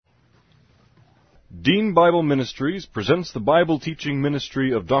Dean Bible Ministries presents the Bible teaching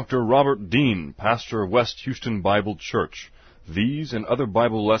ministry of Dr. Robert Dean, pastor of West Houston Bible Church. These and other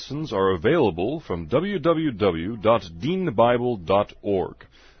Bible lessons are available from www.deanbible.org.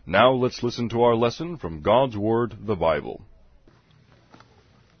 Now let's listen to our lesson from God's Word, the Bible.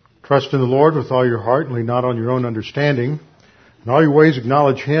 Trust in the Lord with all your heart and lean not on your own understanding. In all your ways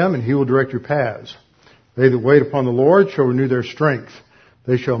acknowledge Him, and He will direct your paths. They that wait upon the Lord shall renew their strength.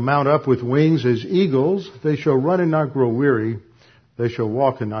 They shall mount up with wings as eagles. They shall run and not grow weary. They shall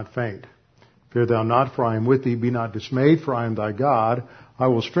walk and not faint. Fear thou not, for I am with thee. Be not dismayed, for I am thy God. I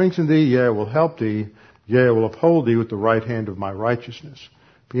will strengthen thee, yea, I will help thee. Yea, I will uphold thee with the right hand of my righteousness.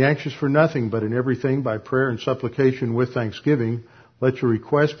 Be anxious for nothing, but in everything by prayer and supplication with thanksgiving, let your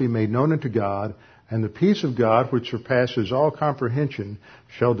requests be made known unto God, and the peace of God, which surpasses all comprehension,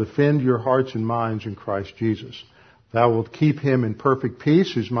 shall defend your hearts and minds in Christ Jesus. Thou wilt keep him in perfect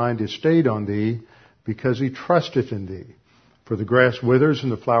peace, whose mind is stayed on thee, because he trusteth in thee. For the grass withers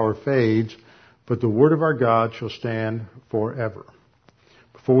and the flower fades, but the word of our God shall stand forever.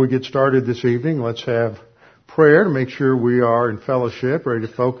 Before we get started this evening, let's have prayer to make sure we are in fellowship, ready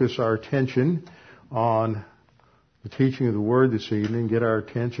to focus our attention on the teaching of the Word this evening, get our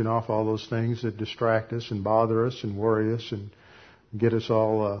attention off all those things that distract us and bother us and worry us and get us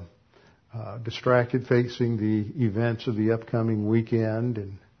all distracted facing the events of the upcoming weekend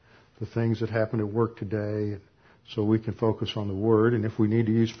and the things that happen at work today, so we can focus on the Word. And if we need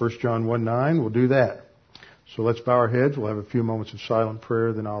to use 1 John 1:9, we'll do that. So let's bow our heads. We'll have a few moments of silent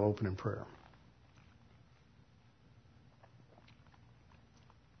prayer, then I'll open in prayer.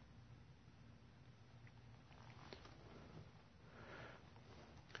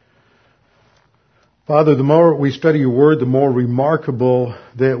 Father, the more we study your word, the more remarkable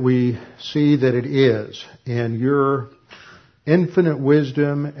that we see that it is. In your infinite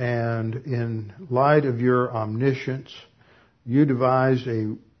wisdom and in light of your omniscience, you devised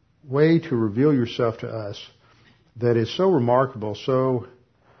a way to reveal yourself to us that is so remarkable, so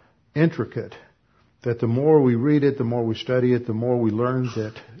intricate, that the more we read it, the more we study it, the more we learn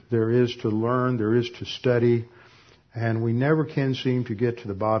that there is to learn, there is to study, and we never can seem to get to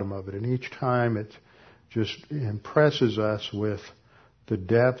the bottom of it. And each time it just impresses us with the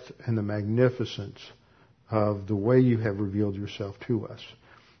depth and the magnificence of the way you have revealed yourself to us.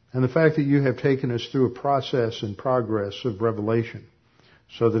 And the fact that you have taken us through a process and progress of revelation,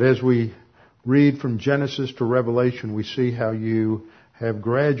 so that as we read from Genesis to Revelation, we see how you have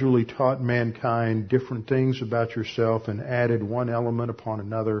gradually taught mankind different things about yourself and added one element upon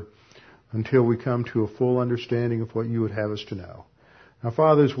another until we come to a full understanding of what you would have us to know. Now,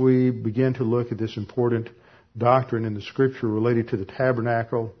 Father, as we begin to look at this important doctrine in the Scripture related to the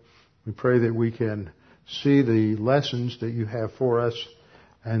tabernacle, we pray that we can see the lessons that you have for us,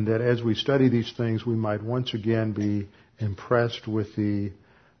 and that as we study these things, we might once again be impressed with the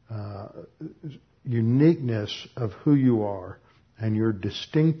uniqueness of who you are and your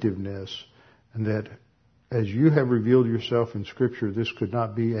distinctiveness, and that as you have revealed yourself in Scripture, this could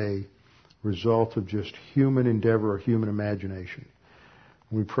not be a result of just human endeavor or human imagination.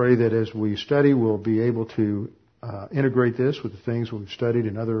 We pray that as we study, we'll be able to integrate this with the things we've studied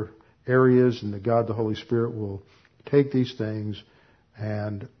in other areas, and that God the Holy Spirit will take these things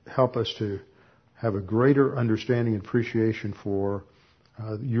and help us to have a greater understanding and appreciation for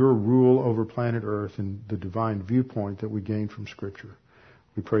your rule over planet Earth and the divine viewpoint that we gain from Scripture.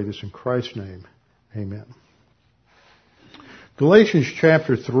 We pray this in Christ's name. Amen. Galatians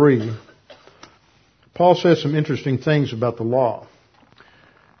chapter 3, Paul says some interesting things about the law.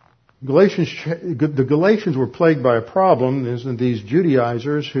 The Galatians were plagued by a problem. There's these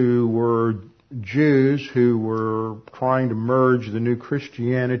Judaizers who were Jews who were trying to merge the new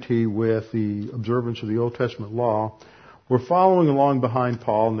Christianity with the observance of the Old Testament law, were following along behind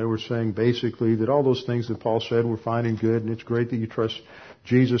Paul, and they were saying basically that all those things that Paul said were fine and good, and it's great that you trust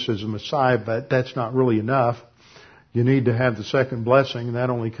Jesus as a Messiah, but that's not really enough. You need to have the second blessing, and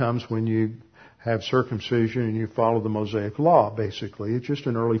that only comes when you have circumcision and you follow the Mosaic law, basically. It's just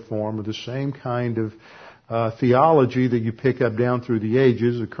an early form of the same kind of theology that you pick up down through the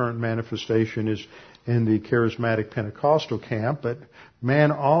ages. The current manifestation is in the charismatic Pentecostal camp, but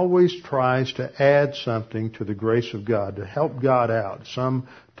man always tries to add something to the grace of God, to help God out, some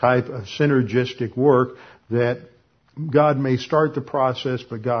type of synergistic work that God may start the process,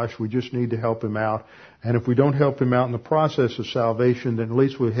 but gosh, we just need to help Him out. And if we don't help Him out in the process of salvation, then at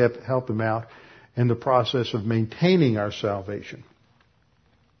least we help Him out in the process of maintaining our salvation.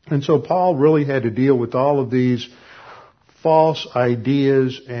 And so Paul really had to deal with all of these false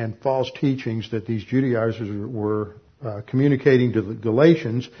ideas and false teachings that these Judaizers were communicating to the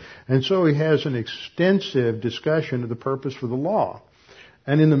Galatians. And so he has an extensive discussion of the purpose for the law.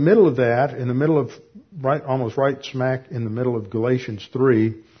 And in the middle of that, almost right smack in the middle of Galatians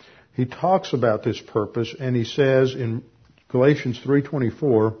 3, he talks about this purpose, and he says in Galatians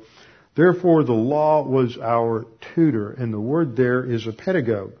 3:24, therefore the law was our tutor, and the word there is a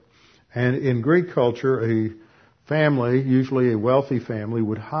pedagogue. And in Greek culture, a family, usually a wealthy family,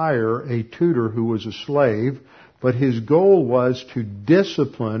 would hire a tutor who was a slave, but his goal was to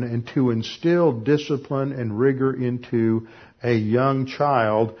discipline and to instill discipline and rigor into a young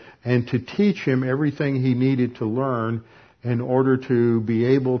child and to teach him everything he needed to learn in order to be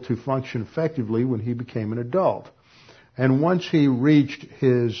able to function effectively when he became an adult. And once he reached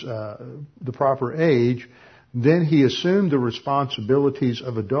the proper age, then he assumed the responsibilities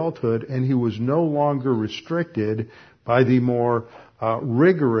of adulthood, and he was no longer restricted by the more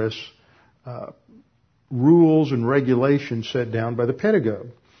rigorous rules and regulations set down by the pedagogue.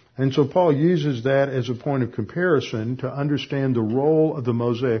 And so Paul uses that as a point of comparison to understand the role of the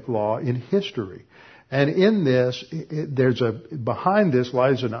Mosaic Law in history. And in this, behind this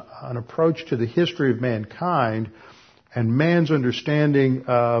lies an approach to the history of mankind and man's understanding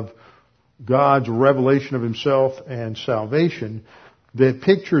of God's revelation of himself and salvation that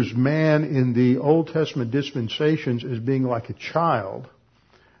pictures man in the Old Testament dispensations as being like a child.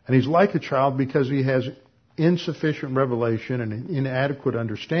 And he's like a child because he has insufficient revelation and inadequate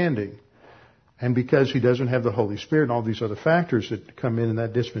understanding, and because he doesn't have the Holy Spirit and all these other factors that come in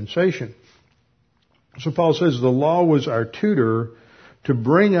that dispensation. So Paul says the law was our tutor to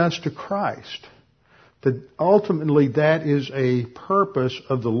bring us to Christ. That ultimately that is a purpose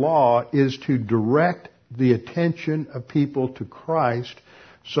of the law, is to direct the attention of people to Christ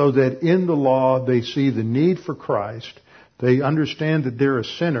so that in the law they see the need for Christ, they understand that they're a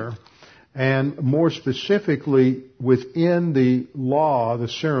sinner, and more specifically within the law, the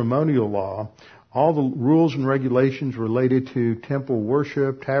ceremonial law, all the rules and regulations related to temple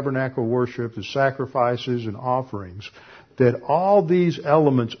worship, tabernacle worship, the sacrifices and offerings, that all these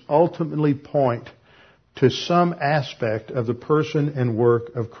elements ultimately point to some aspect of the person and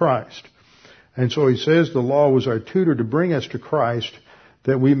work of Christ. And so he says the law was our tutor to bring us to Christ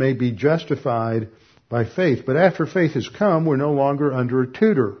that we may be justified by faith. But after faith has come, we're no longer under a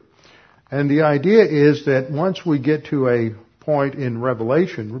tutor. And the idea is that once we get to a point in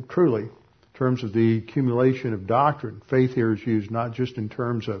Revelation, truly, in terms of the accumulation of doctrine, faith here is used not just in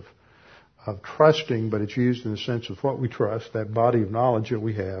terms of trusting, but it's used in the sense of what we trust, that body of knowledge that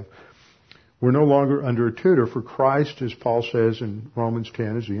we have. We're no longer under a tutor, for Christ, as Paul says in Romans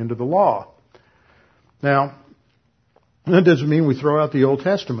 10, is the end of the law. Now, that doesn't mean we throw out the Old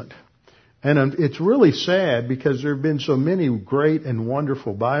Testament. And it's really sad because there have been so many great and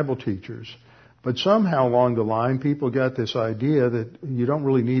wonderful Bible teachers, but somehow along the line people got this idea that you don't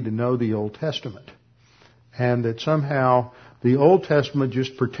really need to know the Old Testament. And that somehow the Old Testament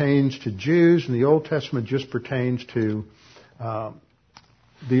just pertains to Jews and the Old Testament just pertains to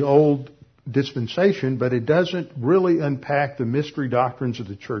the old dispensation, but it doesn't really unpack the mystery doctrines of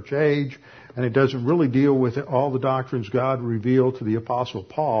the church age, and it doesn't really deal with all the doctrines God revealed to the Apostle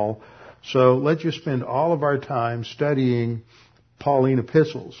Paul. So let's just spend all of our time studying Pauline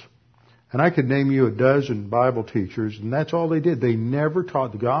epistles. And I could name you a dozen Bible teachers, and that's all they did. They never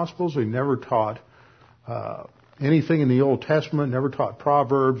taught the Gospels. They never taught anything in the Old Testament, never taught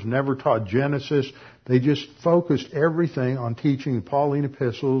Proverbs, never taught Genesis. They just focused everything on teaching the Pauline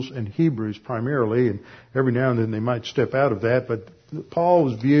epistles and Hebrews primarily, and every now and then they might step out of that. But Paul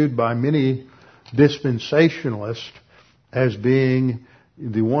was viewed by many dispensationalists as being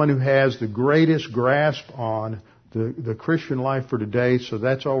the one who has the greatest grasp on the Christian life for today, so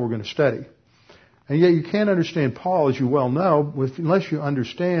that's all we're going to study. And yet you can't understand Paul, as you well know, unless you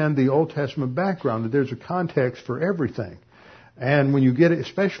understand the Old Testament background, that there's a context for everything. And when you get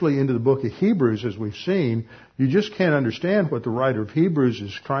especially into the book of Hebrews, as we've seen, you just can't understand what the writer of Hebrews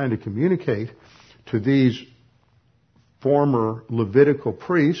is trying to communicate to these former Levitical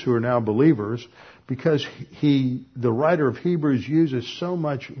priests who are now believers, because the writer of Hebrews uses so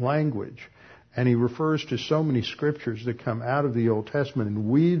much language and he refers to so many scriptures that come out of the Old Testament and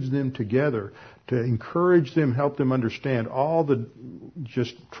weaves them together to encourage them, help them understand all the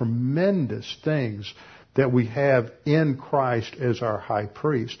just tremendous things that we have in Christ as our high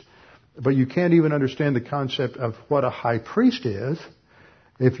priest. But you can't even understand the concept of what a high priest is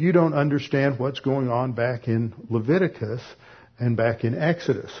if you don't understand what's going on back in Leviticus and back in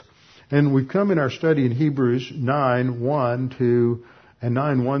Exodus. And we've come in our study in Hebrews 9:1 and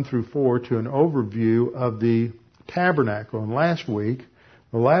 9:1 through 4 to an overview of the tabernacle. And last week,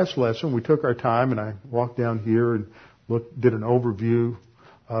 the last lesson, we took our time and I walked down here and did an overview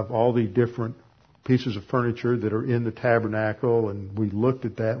of all the different pieces of furniture that are in the tabernacle, and we looked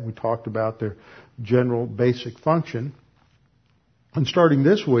at that and we talked about their general basic function. And starting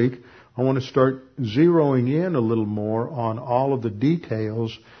this week, I want to start zeroing in a little more on all of the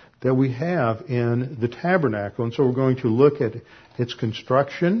details that we have in the tabernacle. And so we're going to look at its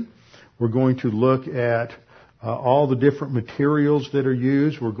construction. We're going to look at all the different materials that are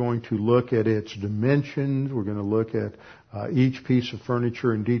used. We're going to look at its dimensions. We're going to look at each piece of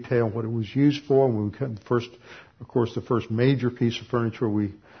furniture in detail, what it was used for. When we come first, of course, the first major piece of furniture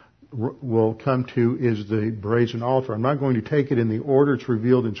we will come to is the brazen altar. I'm not going to take it in the order it's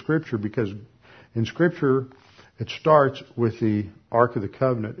revealed in Scripture, because in Scripture it starts with the Ark of the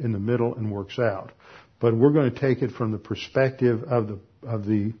Covenant in the middle and works out. But we're going to take it from the perspective of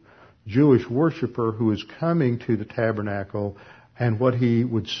the Jewish worshiper who is coming to the tabernacle, and what he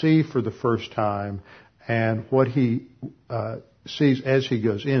would see for the first time and what he sees as he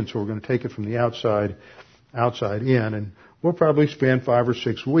goes in. So we're going to take it from the outside in, and we'll probably spend 5 or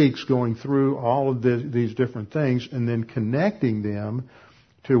 6 weeks going through all of these different things and then connecting them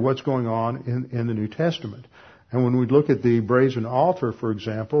to what's going on in the New Testament. And when we look at the brazen altar, for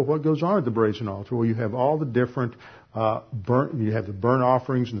example, what goes on at the brazen altar? Well, you have all the different you have the burnt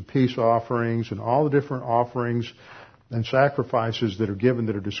offerings and the peace offerings and all the different offerings and sacrifices that are given,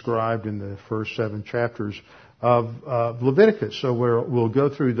 that are described in the first 7 chapters of Leviticus. So we'll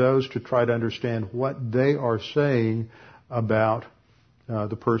go through those to try to understand what they are saying about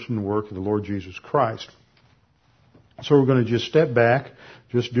the person and work of the Lord Jesus Christ. So we're going to just step back,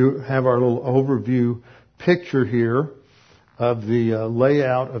 have our little overview picture here of the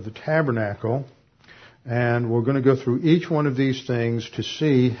layout of the tabernacle. And we're going to go through each one of these things to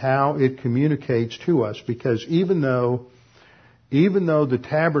see how it communicates to us. Because even though the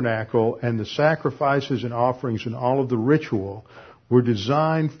tabernacle and the sacrifices and offerings and all of the ritual were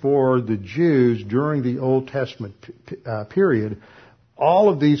designed for the Jews during the Old Testament period, all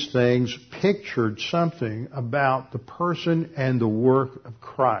of these things pictured something about the person and the work of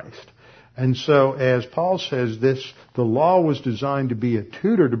Christ. And so, as Paul says, the law was designed to be a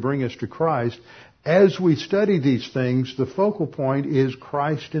tutor to bring us to Christ. As we study these things, the focal point is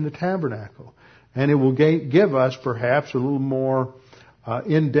Christ in the tabernacle. And it will give us perhaps a little more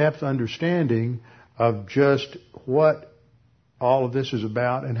in-depth understanding of just what all of this is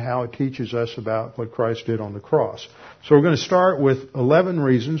about and how it teaches us about what Christ did on the cross. So we're going to start with 11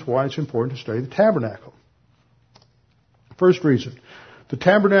 reasons why it's important to study the tabernacle. First reason, the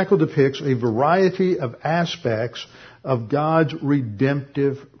tabernacle depicts a variety of aspects of God's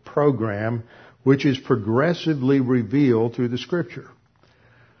redemptive program, which is progressively revealed through the Scripture.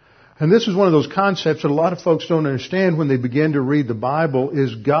 And this is one of those concepts that a lot of folks don't understand when they begin to read the Bible,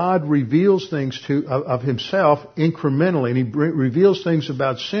 is God reveals things of Himself incrementally, and He reveals things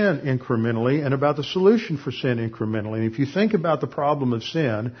about sin incrementally and about the solution for sin incrementally. And if you think about the problem of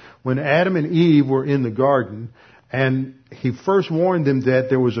sin, when Adam and Eve were in the garden, and He first warned them that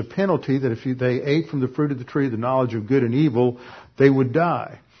there was a penalty, that if they ate from the fruit of the tree of the knowledge of good and evil, they would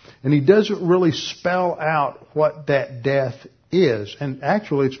die. And He doesn't really spell out what that death is. And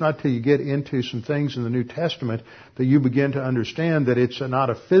actually, it's not till you get into some things in the New Testament that you begin to understand that it's not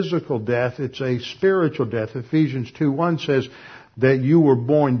a physical death, it's a spiritual death. Ephesians 2:1 says that you were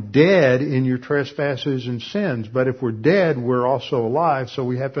born dead in your trespasses and sins. But if we're dead, we're also alive. So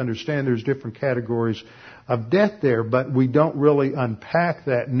we have to understand there's different categories of death there. But we don't really unpack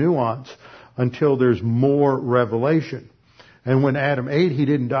that nuance until there's more revelation. And when Adam ate, he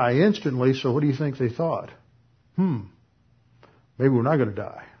didn't die instantly, so what do you think they thought? Maybe we're not going to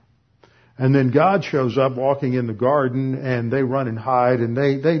die. And then God shows up walking in the garden, and they run and hide, and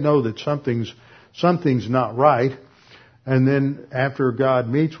they know that something's not right. And then after God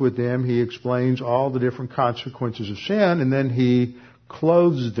meets with them, He explains all the different consequences of sin, and then He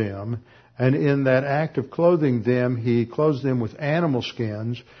clothes them. And in that act of clothing them, He clothes them with animal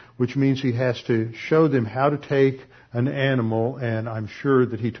skins, which means He has to show them how to take an animal, and I'm sure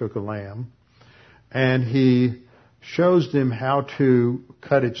that He took a lamb, and He shows them how to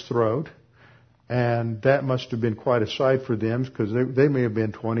cut its throat, and that must have been quite a sight for them, because they may have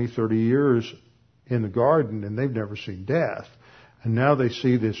been 20, 30 years in the garden, and they've never seen death. And now they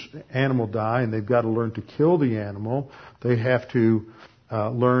see this animal die, and they've got to learn to kill the animal. They have to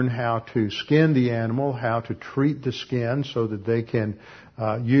learn how to skin the animal, how to treat the skin so that they can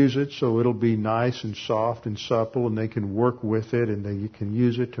use it so it'll be nice and soft and supple, and they can work with it, and they can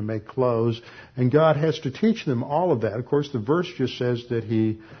use it to make clothes. And God has to teach them all of that. Of course, the verse just says that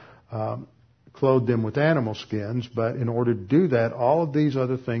He clothe them with animal skins, but in order to do that, all of these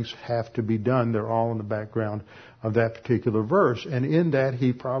other things have to be done. They're all in the background of that particular verse. And in that,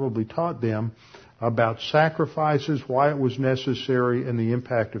 he probably taught them about sacrifices, why it was necessary, and the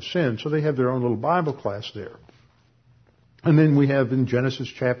impact of sin. So they have their own little Bible class there. And then we have in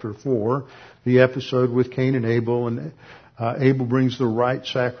Genesis chapter 4, the episode with Cain and Abel, and Abel brings the right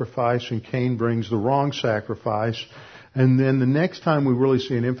sacrifice and Cain brings the wrong sacrifice. And then the next time we really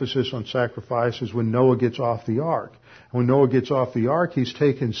see an emphasis on sacrifice is when Noah gets off the ark. And when Noah gets off the ark, he's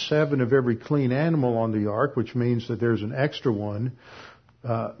taken 7 of every clean animal on the ark, which means that there's an extra one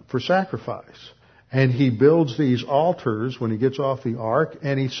for sacrifice. And he builds these altars when he gets off the ark,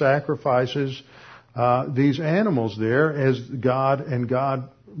 and he sacrifices these animals there as God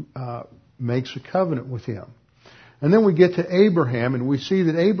makes a covenant with him. And then we get to Abraham, and we see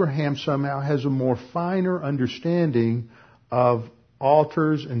that Abraham somehow has a more finer understanding of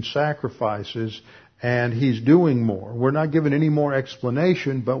altars and sacrifices, and he's doing more. We're not given any more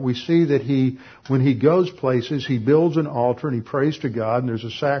explanation, but we see that when he goes places, he builds an altar and he prays to God, and there's a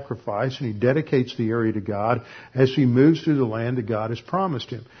sacrifice, and he dedicates the area to God as he moves through the land that God has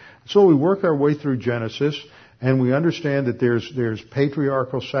promised him. So we work our way through Genesis, and we understand that there's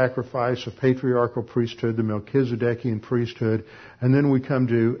patriarchal sacrifice, a patriarchal priesthood, the Melchizedekian priesthood, and then we come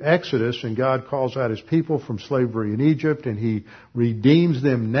to Exodus, and God calls out his people from slavery in Egypt, and he redeems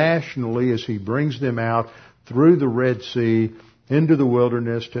them nationally as he brings them out through the Red Sea into the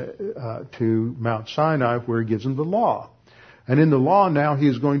wilderness to Mount Sinai, where he gives them the law. And in the law now, he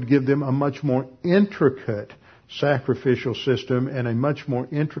is going to give them a much more intricate sacrificial system and a much more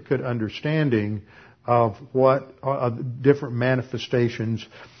intricate understanding of what different manifestations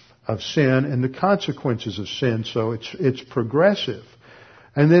of sin and the consequences of sin. So it's progressive.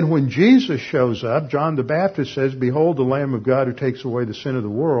 And then when Jesus shows up, John the Baptist says, "Behold the Lamb of God who takes away the sin of the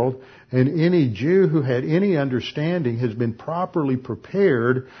world." And any Jew who had any understanding has been properly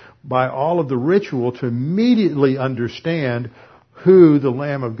prepared by all of the ritual to immediately understand who the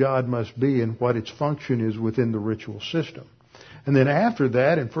Lamb of God must be and what its function is within the ritual system. And then after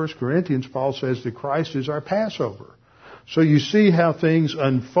that, in 1 Corinthians, Paul says that Christ is our Passover. So you see how things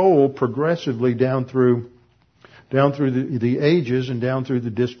unfold progressively down through the ages and down through the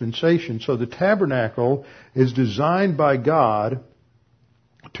dispensation. So the tabernacle is designed by God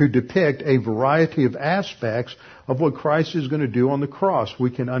to depict a variety of aspects of what Christ is going to do on the cross. We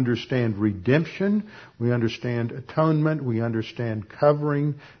can understand redemption, we understand atonement, we understand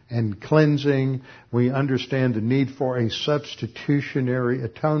covering and cleansing, we understand the need for a substitutionary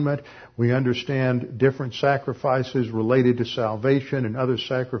atonement, we understand different sacrifices related to salvation and other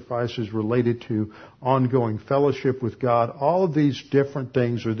sacrifices related to ongoing fellowship with God. All of these different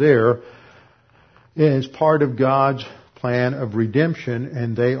things are there as part of God's plan of redemption,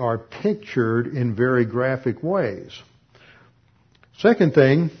 and they are pictured in very graphic ways. Second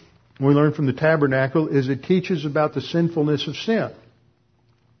thing we learn from the tabernacle is it teaches about the sinfulness of sin.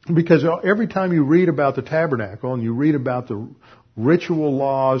 Because every time you read about the tabernacle and you read about the ritual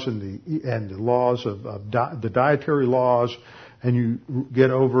laws and the laws of the dietary laws, and you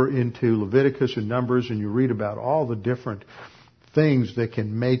get over into Leviticus and Numbers and you read about all the different things that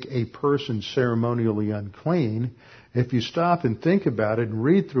can make a person ceremonially unclean, if you stop and think about it and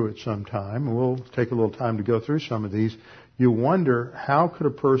read through it sometime, and we'll take a little time to go through some of these, you wonder how could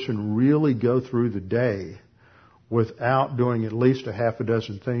a person really go through the day without doing at least a half a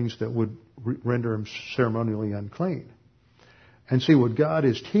dozen things that would render him ceremonially unclean. And see, what God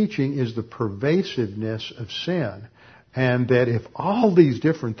is teaching is the pervasiveness of sin. And that if all these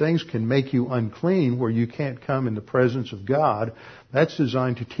different things can make you unclean where you can't come in the presence of God, that's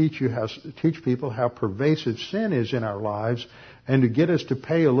designed to teach people how pervasive sin is in our lives and to get us to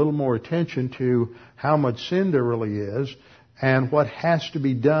pay a little more attention to how much sin there really is and what has to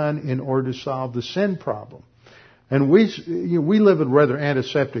be done in order to solve the sin problem. And we live a rather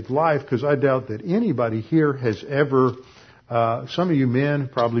antiseptic life because I doubt that anybody here has ever some of you men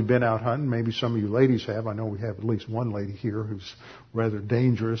have probably been out hunting. Maybe some of you ladies have. I know we have at least one lady here who's rather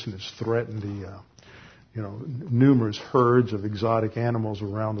dangerous and has threatened the, numerous herds of exotic animals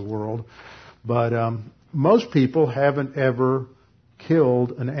around the world. But most people haven't ever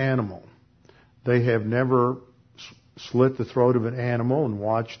killed an animal. They have never slit the throat of an animal and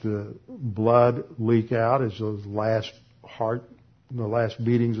watched the blood leak out as the last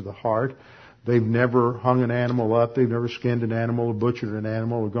beatings of the heart. They've never hung an animal up. They've never skinned an animal or butchered an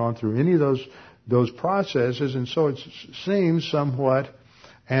animal or gone through any of those processes. And so it seems somewhat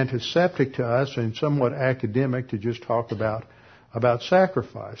antiseptic to us and somewhat academic to just talk about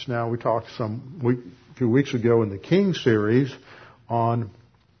sacrifice. Now, we talked a few weeks ago in the King series on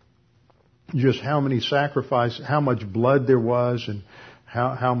just how many sacrifices, how much blood there was, and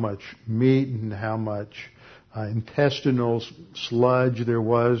how much meat and how much intestinal sludge there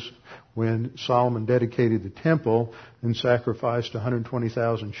was when Solomon dedicated the temple and sacrificed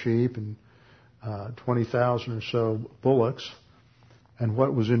 120,000 sheep and 20,000 or so bullocks, and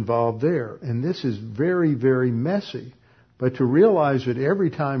what was involved there. And this is very, very messy. But to realize that every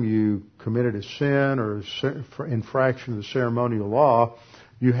time you committed a sin or infraction of the ceremonial law,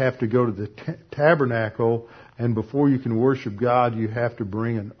 you have to go to the tabernacle, and before you can worship God, you have to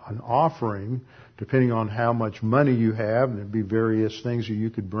bring an offering, depending on how much money you have. And there'd be various things that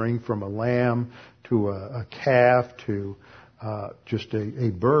you could bring, from a lamb to a calf to just a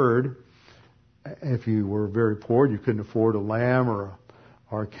bird. If you were very poor, you couldn't afford a lamb or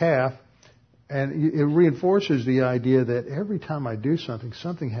a calf. And it reinforces the idea that every time I do something,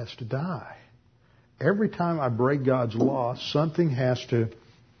 something has to die. Every time I break God's law, something has to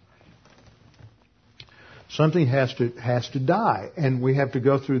die. And we have to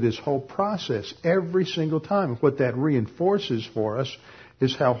go through this whole process every single time. What that reinforces for us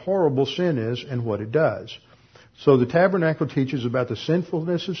is how horrible sin is and what it does. So the tabernacle teaches about the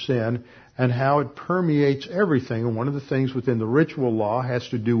sinfulness of sin and how it permeates everything. And one of the things within the ritual law has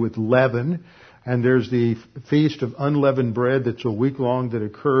to do with leaven. And there's the Feast of Unleavened Bread that's a week long that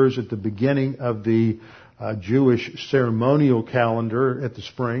occurs at the beginning of the Jewish ceremonial calendar at the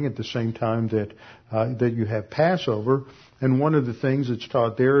spring, at the same time that you have Passover. And one of the things that's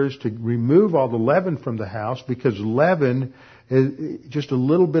taught there is to remove all the leaven from the house, because leaven, just a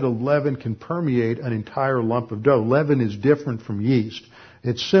little bit of leaven can permeate an entire lump of dough. Leaven is different from yeast.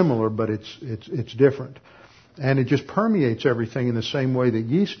 It's similar, but it's different. And it just permeates everything in the same way that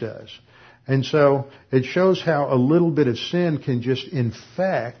yeast does. And so it shows how a little bit of sin can just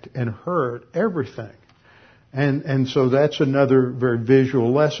infect and hurt everything. And so that's another very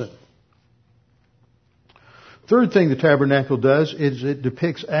visual lesson. Third thing the tabernacle does is it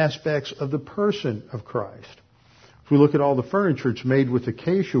depicts aspects of the person of Christ. If we look at all the furniture, it's made with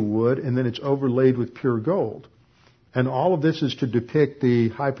acacia wood, and then it's overlaid with pure gold. And all of this is to depict the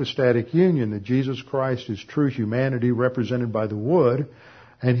hypostatic union, that Jesus Christ is true humanity represented by the wood,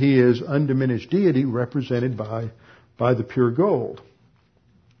 and He is undiminished deity represented by the pure gold.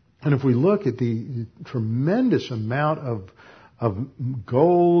 And if we look at the tremendous amount of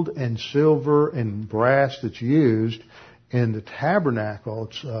gold and silver and brass that's used in the tabernacle,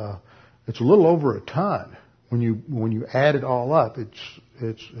 it's a little over a ton. When you add it all up,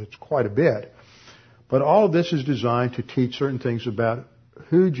 it's quite a bit. But all of this is designed to teach certain things about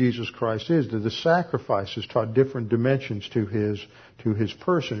who Jesus Christ is. That the sacrifices taught different dimensions to His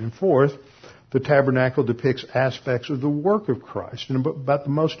person. And fourth, the tabernacle depicts aspects of the work of Christ. And about the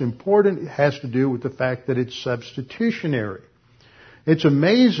most important has to do with the fact that it's substitutionary. It's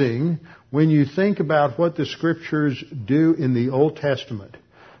amazing when you think about what the Scriptures do in the Old Testament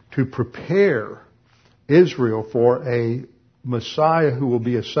to prepare Israel for a Messiah who will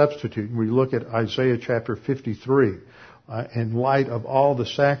be a substitute. We look at Isaiah chapter 53 in light of all the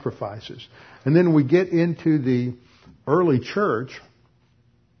sacrifices. And then we get into the early church.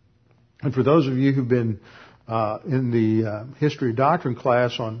 And for those of you who've been in the history of doctrine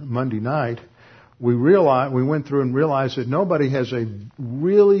class on Monday night, we went through and realized that nobody has a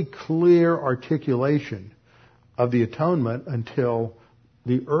really clear articulation of the atonement until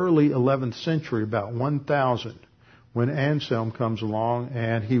the early 11th century, about 1000, when Anselm comes along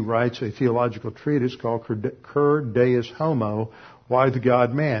and he writes a theological treatise called Cur Deus Homo, Why the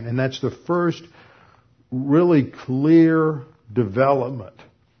God Man? And that's the first really clear development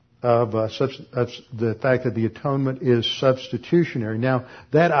of the fact that the atonement is substitutionary. Now,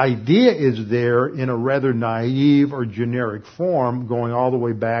 that idea is there in a rather naive or generic form, going all the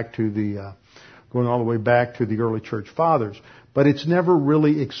way back to the early church fathers. But it's never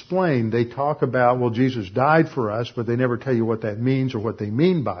really explained. They talk about, well, Jesus died for us, but they never tell you what that means or what they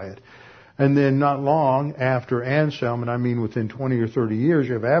mean by it. And then not long after Anselm, and I mean within 20 or 30 years,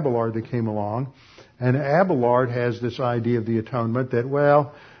 you have Abelard that came along. And Abelard has this idea of the atonement that,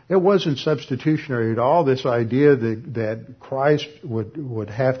 well, it wasn't substitutionary at all. This idea that Christ would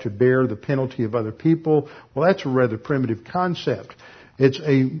have to bear the penalty of other people, well, that's a rather primitive concept.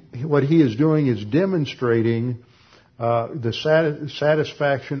 What he is doing is demonstrating the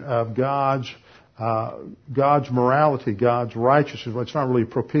satisfaction of God's morality, God's righteousness. Well, it's not really a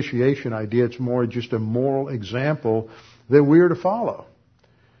propitiation idea. It's more just a moral example that we are to follow.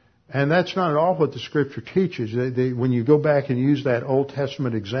 And that's not at all what the Scripture teaches. When you go back and use that Old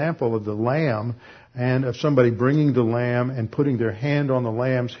Testament example of the lamb and of somebody bringing the lamb and putting their hand on the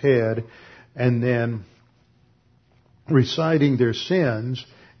lamb's head and then reciting their sins,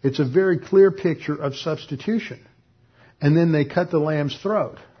 It's a very clear picture of substitution. And then they cut the lamb's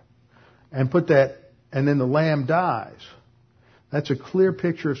throat and and then the lamb dies. That's a clear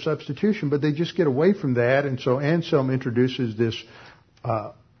picture of substitution, but they just get away from that, and so Anselm introduces this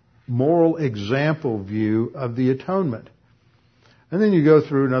moral example view of the atonement. And then you go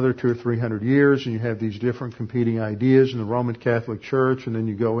through another 200 or 300 years, and you have these different competing ideas in the Roman Catholic Church, and then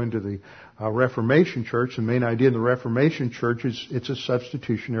you go into the Reformation Church. The main idea in the Reformation Church is it's a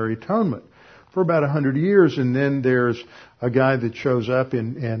substitutionary atonement for about 100 years, and then there's a guy that shows up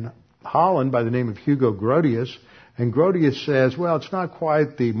in Holland by the name of Hugo Grotius, and Grotius says, well, it's not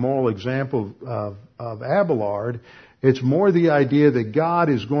quite the moral example of Abelard. It's more the idea that God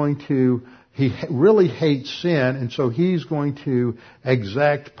is he really hates sin, and so he's going to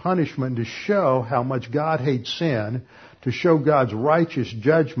exact punishment to show how much God hates sin, to show God's righteous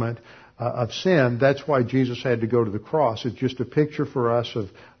judgment of sin. That's why Jesus had to go to the cross. It's just a picture for us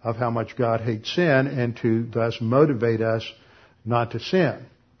of how much God hates sin and to thus motivate us not to sin.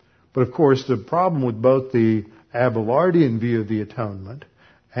 But of course, the problem with both the Abelardian view of the atonement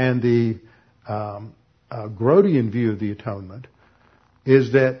and the Grotian view of the atonement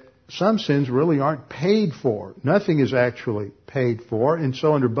is that some sins really aren't paid for. Nothing is actually paid for. And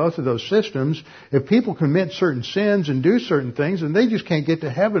so under both of those systems, if people commit certain sins and do certain things, then they just can't get to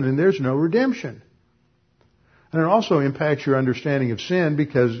heaven and there's no redemption. And it also impacts your understanding of sin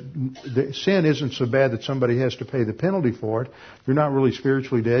because sin isn't so bad that somebody has to pay the penalty for it. You're not really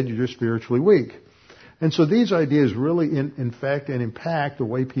spiritually dead, you're just spiritually weak. And so these ideas really impact the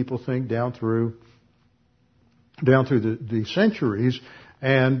way people think down through the centuries.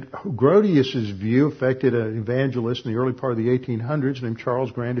 And Grotius's view affected an evangelist in the early part of the 1800s named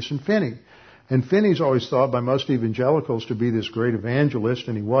Charles Grandison Finney. And Finney's always thought by most evangelicals to be this great evangelist,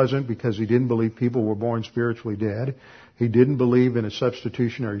 and he wasn't because he didn't believe people were born spiritually dead. He didn't believe in a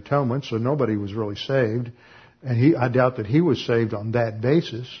substitutionary atonement, so nobody was really saved. And I doubt that he was saved on that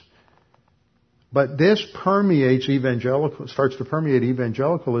basis. But this starts to permeate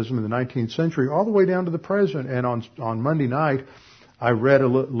evangelicalism in the 19th century all the way down to the present. And on Monday night, I read a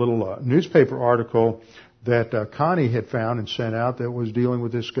little newspaper article that Connie had found and sent out that was dealing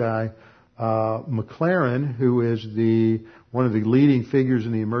with this guy, McLaren, who is one of the leading figures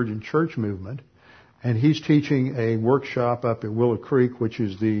in the emergent church movement. And he's teaching a workshop up at Willow Creek, which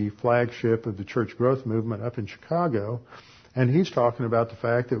is the flagship of the church growth movement up in Chicago. And he's talking about the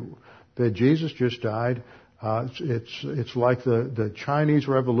fact that Jesus just died. It's like the Chinese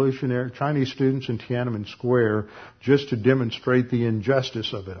students in Tiananmen Square just to demonstrate the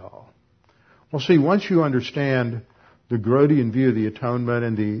injustice of it all. Well, see, once you understand the Grotian view of the atonement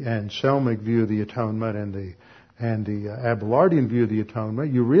and the Anselmic view of the atonement and the Abelardian view of the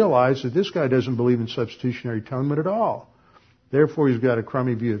atonement, you realize that this guy doesn't believe in substitutionary atonement at all. Therefore, he's got a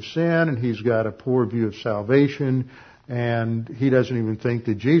crummy view of sin and he's got a poor view of salvation. And he doesn't even think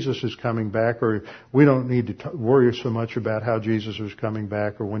that Jesus is coming back, or we don't need to worry so much about how Jesus is coming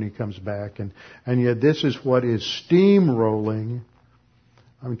back or when he comes back. And yet this is what is steamrolling,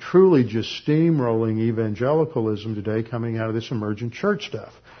 truly just steamrolling evangelicalism today coming out of this emergent church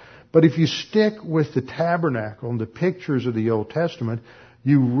stuff. But if you stick with the tabernacle and the pictures of the Old Testament,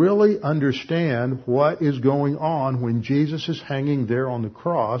 you really understand what is going on when Jesus is hanging there on the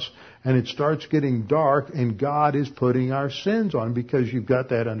cross and it starts getting dark and God is putting our sins on, because you've got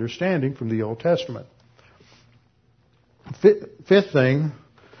that understanding from the Old Testament. Fifth thing,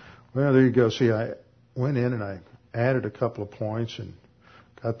 well, there you go. See, I went in and I added a couple of points and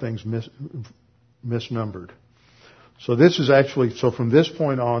got things misnumbered. So this is actually, from this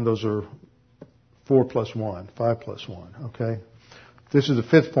point on, those are 4 plus 1, 5 plus 1, okay? This is the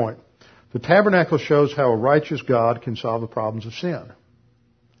fifth point. The tabernacle shows how a righteous God can solve the problems of sin.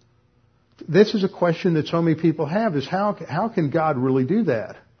 This is a question that so many people have, is how can God really do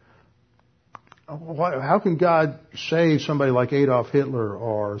that? How can God save somebody like Adolf Hitler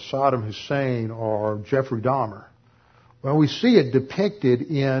or Saddam Hussein or Jeffrey Dahmer? Well, we see it depicted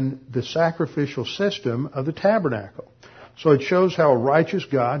in the sacrificial system of the tabernacle. So it shows how a righteous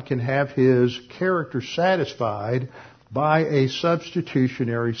God can have his character satisfied by a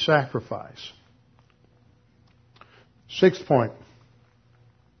substitutionary sacrifice. Sixth point.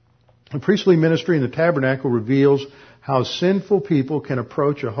 The priestly ministry in the tabernacle reveals how sinful people can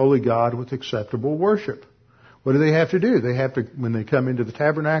approach a holy God with acceptable worship. What do they have to do? They have to, when they come into the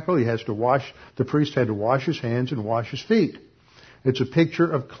tabernacle, the priest had to wash his hands and wash his feet. It's a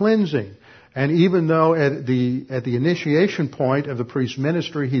picture of cleansing. And even though at the initiation point of the priest's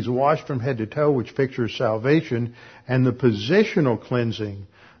ministry, he's washed from head to toe, which pictures salvation and the positional cleansing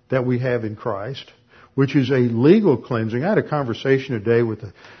that we have in Christ, which is a legal cleansing. I had a conversation today with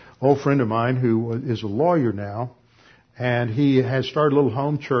an old friend of mine who is a lawyer now, and he has started a little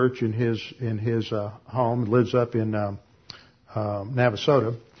home church in his home. Lives up in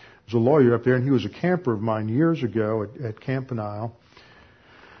Navasota. He's a lawyer up there, and he was a camper of mine years ago at Camp Peniel.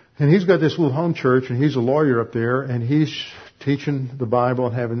 And he's got this little home church, and he's a lawyer up there, and he's teaching the Bible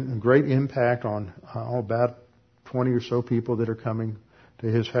and having a great impact on about 20 or so people that are coming to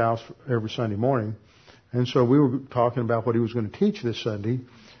his house every Sunday morning. And so we were talking about what he was going to teach this Sunday.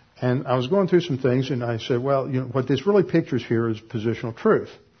 And I was going through some things, and I said, well, what this really pictures here is positional truth.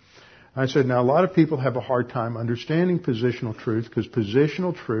 I said, now a lot of people have a hard time understanding positional truth because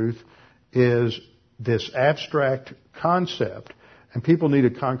positional truth is this abstract concept, and people need a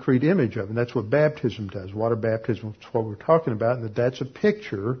concrete image of it. And that's what baptism does. Water baptism is what we're talking about, and that's a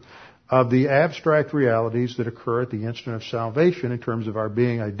picture of the abstract realities that occur at the instant of salvation in terms of our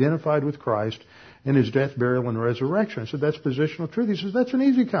being identified with Christ in His death, burial, and resurrection. I said, that's positional truth. He says, that's an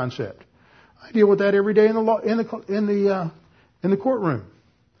easy concept. I deal with that every day in the courtroom.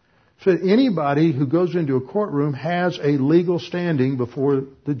 So anybody who goes into a courtroom has a legal standing before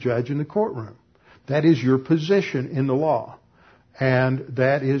the judge in the courtroom. That is your position in the law. And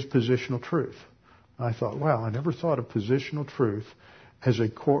that is positional truth. I thought, wow, I never thought of positional truth as a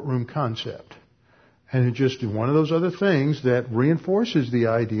courtroom concept. And it's just one of those other things that reinforces the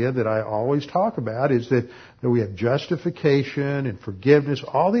idea that I always talk about is that we have justification and forgiveness.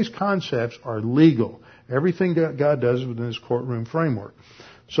 All these concepts are legal. Everything that God does is within this courtroom framework.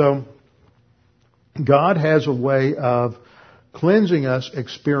 So God has a way of cleansing us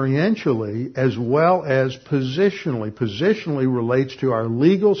experientially as well as positionally. Positionally relates to our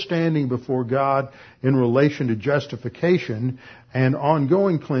legal standing before God in relation to justification, and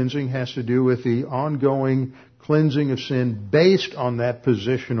ongoing cleansing has to do with the ongoing cleansing of sin based on that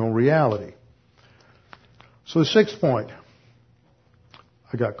positional reality. So the sixth point,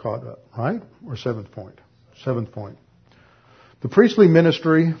 I got caught up, right? Or seventh point? Seventh point. The priestly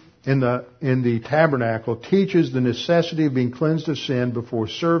ministry in the tabernacle teaches the necessity of being cleansed of sin before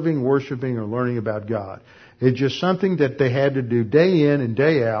serving, worshiping, or learning about God. It's just something that they had to do day in and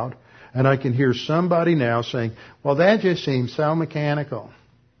day out. And I can hear somebody now saying, well, that just seems so mechanical.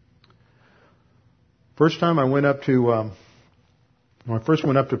 First time I went up to, when I first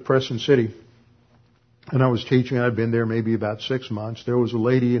went up to Preston City, and I was teaching, I'd been there maybe about 6 months. There was a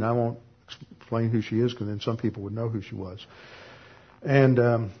lady, and I won't explain who she is because then some people would know who she was.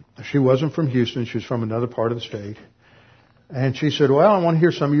 And she wasn't from Houston. She was from another part of the state. And she said, well, I want to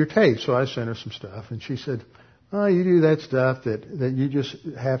hear some of your tapes. So I sent her some stuff. And she said, oh, you do that stuff that you just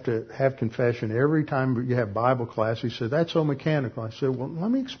have to have confession every time you have Bible class. He said, that's so mechanical. I said, well,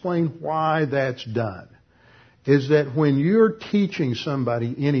 let me explain why that's done. Is that when you're teaching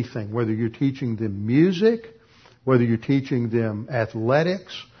somebody anything, whether you're teaching them music, whether you're teaching them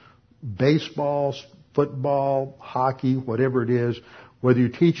athletics, baseball, football, hockey, whatever it is, whether you're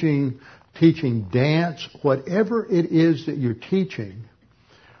teaching dance, whatever it is that you're teaching,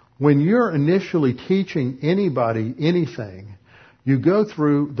 when you're initially teaching anybody anything, you go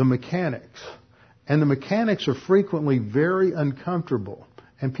through the mechanics. And the mechanics are frequently very uncomfortable.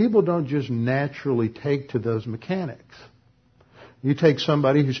 And people don't just naturally take to those mechanics. You take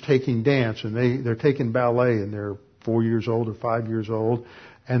somebody who's taking dance, and they're taking ballet, and they're 4 years old or 5 years old,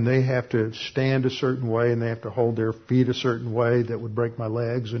 and they have to stand a certain way, and they have to hold their feet a certain way that would break my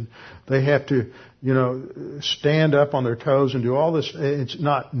legs, and they have to, stand up on their toes and do all this. It's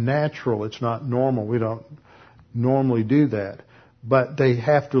not natural. It's not normal. We don't normally do that. But they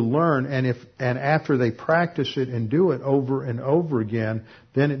have to learn, and after they practice it and do it over and over again,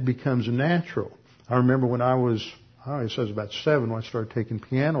 then it becomes natural. I remember when I was, it says about 7, when I started taking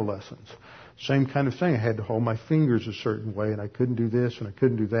piano lessons. Same kind of thing. I had to hold my fingers a certain way, and I couldn't do this and I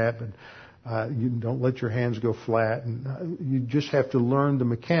couldn't do that. But you don't let your hands go flat, and you just have to learn the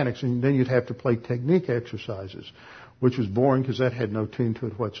mechanics, and then you'd have to play technique exercises, which was boring because that had no tune to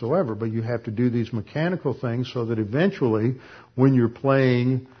it whatsoever. But you have to do these mechanical things so that eventually, when you're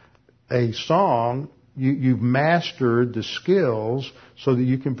playing a song, you've mastered the skills so that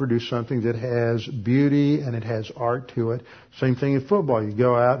you can produce something that has beauty and it has art to it. Same thing in football. You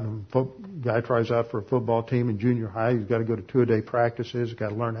go out and a guy tries out for a football team in junior high. He's got to go to 2-a-day practices. He's got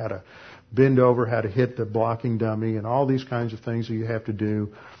to learn how to bend over, how to hit the blocking dummy, and all these kinds of things that you have to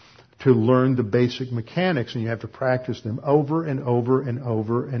do to learn the basic mechanics, and you have to practice them over and over and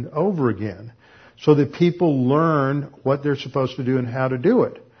over and over again so that people learn what they're supposed to do and how to do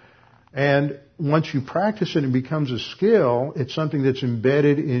it. And once you practice it and it becomes a skill, it's something that's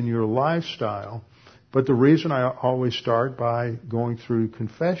embedded in your lifestyle, But the reason I always start by going through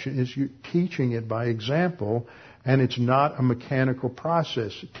confession is you're teaching it by example, and it's not a mechanical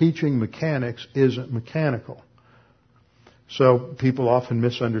process. Teaching mechanics isn't mechanical. So people often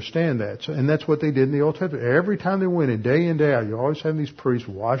misunderstand that. And that's what they did in the Old Testament. Every time they went in, day out, you always have these priests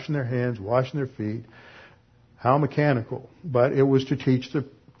washing their hands, washing their feet. How mechanical. But it was to teach the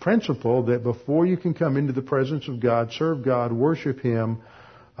principle that before you can come into the presence of God, serve God, worship Him,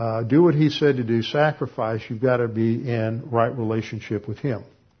 do what He said to do, sacrifice, you've got to be in right relationship with Him.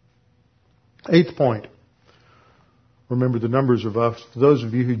 8th point. Remember the numbers of us. Those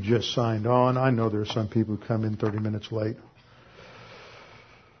of you who just signed on, I know there are some people who come in 30 minutes late.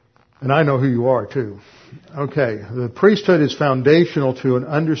 And I know who you are too. Okay, the priesthood is foundational to an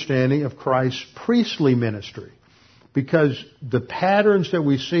understanding of Christ's priestly ministry. Because the patterns that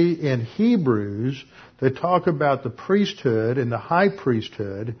we see in Hebrews that talk about the priesthood and the high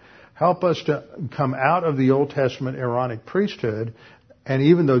priesthood help us to come out of the Old Testament Aaronic priesthood. And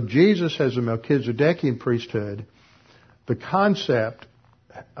even though Jesus has a Melchizedekian priesthood, the concept,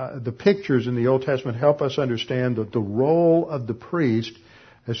 the pictures in the Old Testament help us understand that the role of the priest,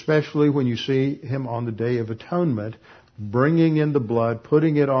 especially when you see him on the Day of Atonement, bringing in the blood,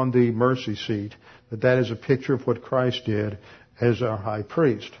 putting it on the mercy seat, that is a picture of what Christ did as our high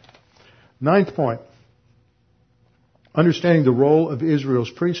priest. 9th point. Understanding the role of Israel's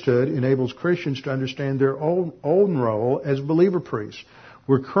priesthood enables Christians to understand their own role as believer priests.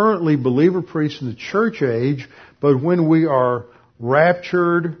 We're currently believer priests in the church age, but when we are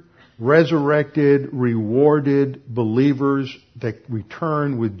raptured, resurrected, rewarded believers that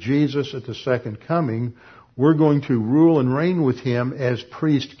return with Jesus at the second coming, we're going to rule and reign with Him as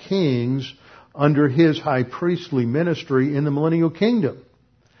priest kings under His high priestly ministry in the millennial kingdom.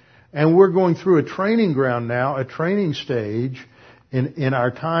 And we're going through a training ground now, a training stage in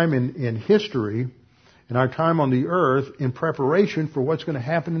our time in history, in our time on the earth, in preparation for what's going to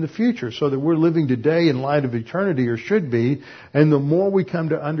happen in the future, so that we're living today in light of eternity, or should be. And the more we come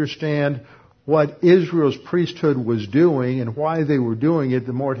to understand what Israel's priesthood was doing and why they were doing it,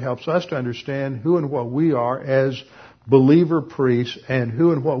 the more it helps us to understand who and what we are as believer priests, and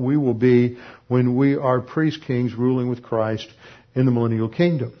who and what we will be when we are priest kings ruling with Christ in the millennial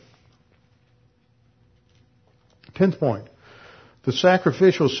kingdom. 10th point. The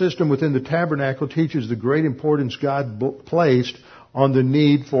sacrificial system within the tabernacle teaches the great importance God placed on the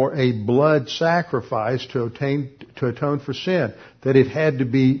need for a blood sacrifice to atone for sin. That it had to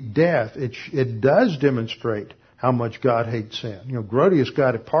be death. It does demonstrate how much God hates sin. Grotius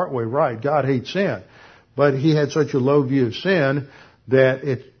got it partway right. God hates sin. But he had such a low view of sin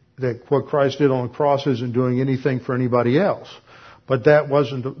that what Christ did on the cross isn't doing anything for anybody else. But that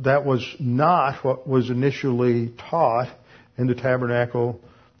was not what was initially taught in the tabernacle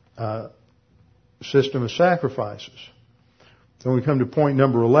system of sacrifices. Then we come to point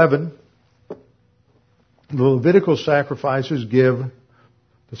number 11. The Levitical sacrifices give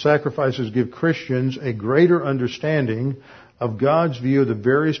Christians a greater understanding of God's view of the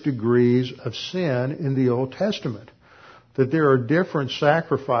various degrees of sin in the Old Testament. That there are different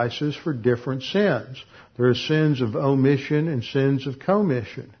sacrifices for different sins. There are sins of omission and sins of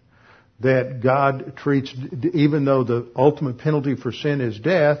commission. That God treats, even though the ultimate penalty for sin is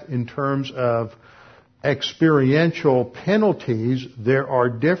death, in terms of experiential penalties, there are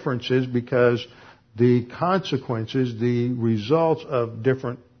differences because the consequences, the results of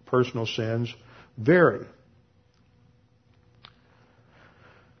different personal sins vary.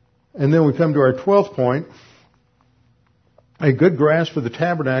 And then we come to our 12th point. A good grasp of the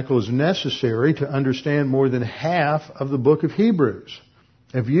tabernacle is necessary to understand more than half of the book of Hebrews.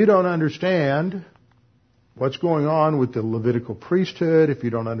 If you don't understand what's going on with the Levitical priesthood, if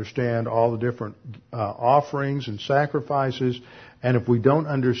you don't understand all the different offerings and sacrifices, and if we don't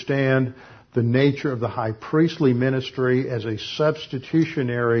understand the nature of the high priestly ministry as a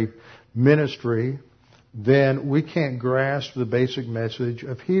substitutionary ministry, then we can't grasp the basic message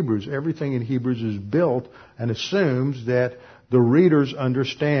of Hebrews. Everything in Hebrews is built and assumes that the readers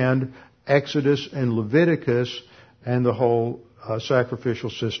understand Exodus and Leviticus and the whole sacrificial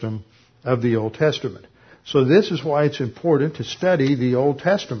system of the Old Testament. So this is why it's important to study the Old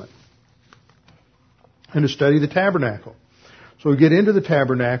Testament and to study the tabernacle. So we get into the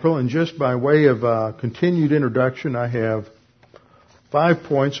tabernacle, and just by way of continued introduction, I have 5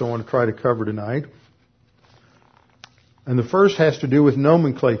 points I want to try to cover tonight. And the first has to do with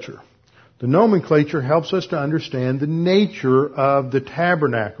nomenclature. The nomenclature helps us to understand the nature of the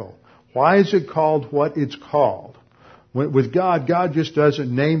tabernacle. Why is it called what it's called? With God, God just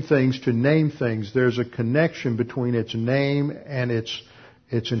doesn't name things to name things. There's a connection between its name and its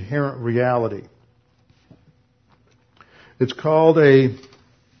inherent reality. It's called a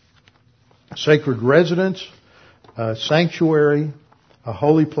sacred residence, a sanctuary, a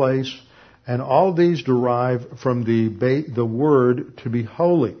holy place, and all these derive from the word to be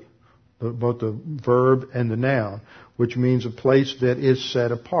holy, both the verb and the noun, which means a place that is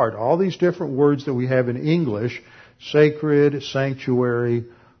set apart. All these different words that we have in English, sacred, sanctuary,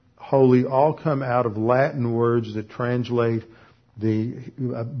 holy, all come out of Latin words that translate the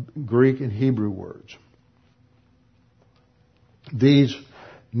Greek and Hebrew words. These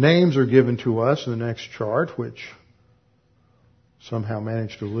names are given to us in the next chart, which somehow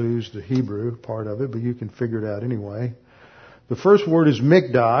managed to lose the Hebrew part of it, but you can figure it out anyway. The first word is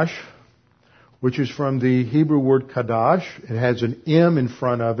mikdash, which is from the Hebrew word kadash. It has an M in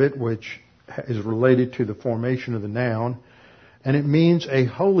front of it, which is related to the formation of the noun, and it means a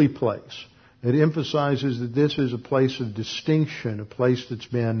holy place. It emphasizes that this is a place of distinction, a place that's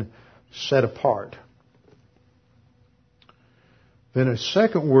been set apart. Then a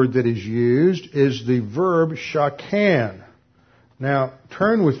second word that is used is the verb shakan. Now,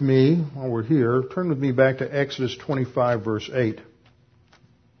 turn with me, while we're here, turn with me back to Exodus 25, verse 8.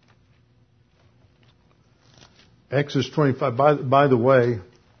 Exodus 25, by the way,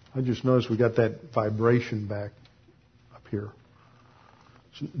 I just noticed we got that vibration back up here.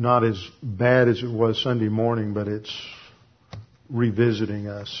 It's not as bad as it was Sunday morning, but it's revisiting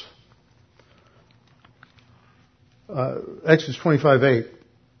us. Exodus 25:8.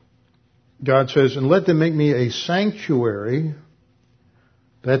 God says, "And let them make me a sanctuary."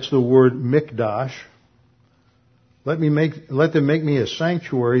 That's the word mikdash. Let them make me a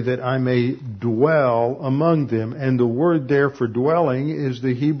sanctuary that I may dwell among them. And the word there for dwelling is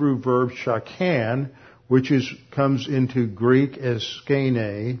the Hebrew verb shakan, which comes into Greek as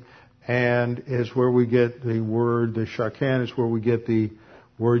skene, and is where we get the shakan is where we get the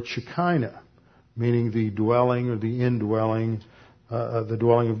word Shekinah, meaning the dwelling or the indwelling, the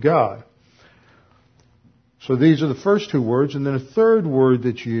dwelling of God. So these are the first two words, and then a third word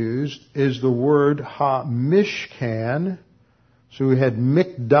that's used is the word ha-mishkan. So we had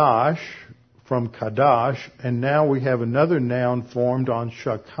mikdash from kadash, and now we have another noun formed on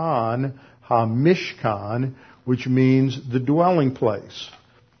shakan, ha-mishkan, which means the dwelling place.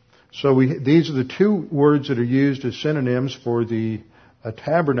 So these are the two words that are used as synonyms for the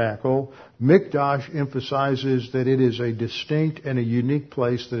tabernacle. Mikdash emphasizes that it is a distinct and a unique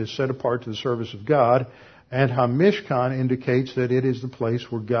place that is set apart to the service of God. And HaMishkan indicates that it is the place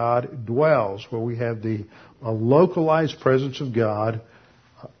where God dwells, where we have a localized presence of God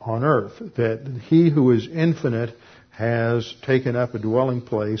on earth, that He who is infinite has taken up a dwelling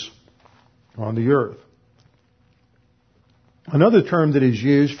place on the earth. Another term that is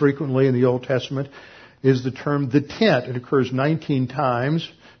used frequently in the Old Testament is the term the tent. It occurs 19 times,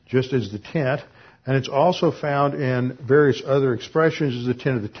 just as the tent. And it's also found in various other expressions as the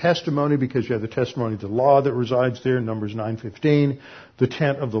tent of the testimony, because you have the testimony of the law that resides there in Numbers 9:15. The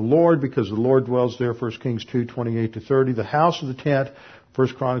tent of the Lord, because the Lord dwells there, 1 Kings 2:28-30. The house of the tent,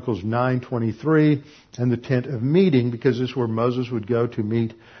 1 Chronicles 9:23. And the tent of meeting, because this is where Moses would go to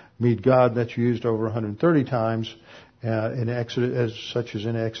meet God. That's used over 130 times in Exodus, such as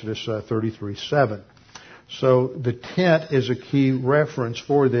in Exodus 33:7. So the tent is a key reference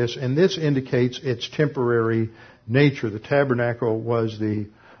for this, and this indicates its temporary nature. The tabernacle was the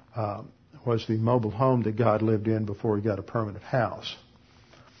mobile home that God lived in before He got a permanent house.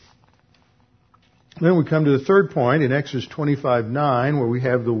 Then we come to the third point in Exodus 25:9, where we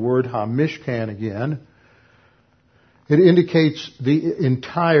have the word ha-mishkan again. It indicates the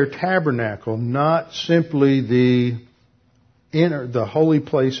entire tabernacle, not simply the holy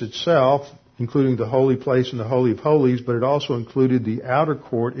place itself, including the holy place and the Holy of Holies, but it also included the outer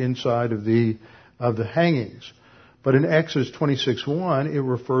court inside of the hangings. But in Exodus 26:1, it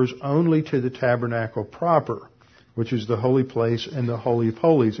refers only to the tabernacle proper, which is the holy place and the Holy of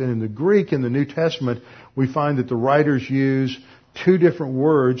Holies. And in the Greek, in the New Testament, we find that the writers use two different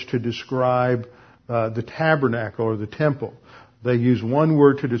words to describe the tabernacle or the temple. They use one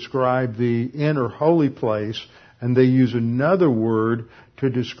word to describe the inner holy place, and they use another word to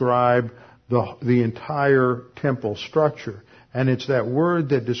describe the entire temple structure. And it's that word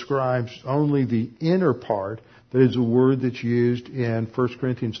that describes only the inner part that is a word that's used in 1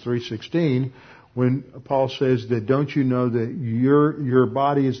 Corinthians 3:16 when Paul says that don't you know that your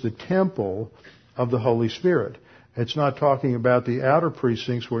body is the temple of the Holy Spirit. It's not talking about the outer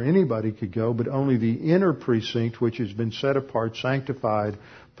precincts where anybody could go, but only the inner precinct which has been set apart, sanctified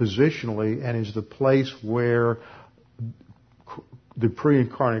positionally, and is the place where the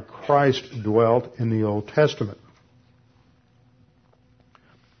pre-incarnate Christ dwelt in the Old Testament.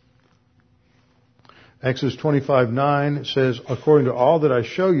 Exodus 25:9 says, according to all that I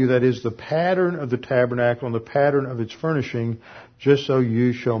show you, that is the pattern of the tabernacle and the pattern of its furnishing, just so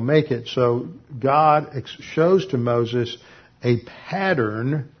you shall make it. So God shows to Moses a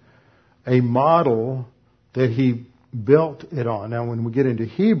pattern, a model that he built it on. Now when we get into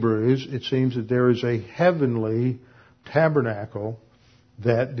Hebrews, it seems that there is a heavenly tabernacle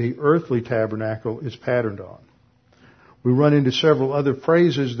that the earthly tabernacle is patterned on. We run into several other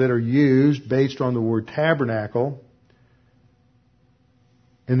phrases that are used based on the word tabernacle.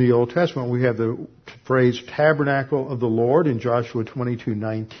 In the Old Testament, we have the phrase tabernacle of the Lord in Joshua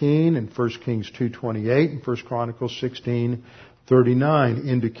 22:19 and 1 Kings 2:28 and 1 Chronicles 16:39,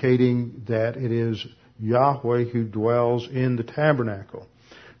 indicating that it is Yahweh who dwells in the tabernacle.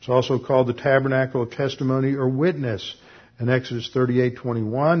 It's also called the tabernacle of testimony or witness in Exodus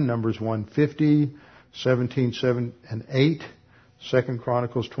 38:21, Numbers 150, 17:7 and 8, 2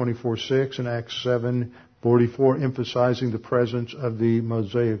 Chronicles 24:6, and Acts 7:44, emphasizing the presence of the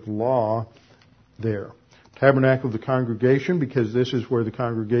Mosaic law there. Tabernacle of the congregation, because this is where the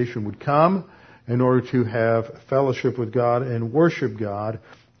congregation would come in order to have fellowship with God and worship God.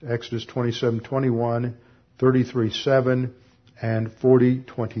 Exodus 27:21, 33:7, and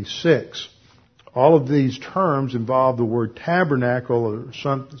 40:26. All of these terms involve the word tabernacle or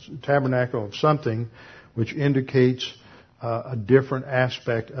tabernacle of something, which indicates a different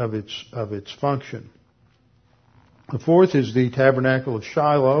aspect of its function. The fourth is the tabernacle of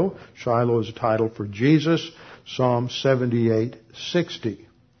Shiloh. Shiloh is a title for Jesus, Psalm 78:60.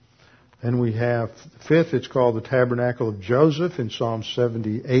 Then we have fifth, it's called the tabernacle of Joseph in Psalm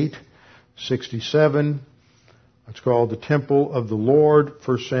 78:67. It's called the temple of the Lord,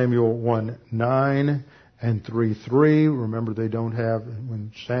 1 Samuel 1:9 and 3:3. Remember, they don't have,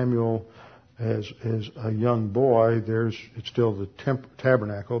 when Samuel is a young boy, it's still the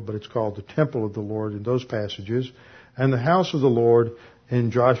tabernacle, but it's called the temple of the Lord in those passages. And the house of the Lord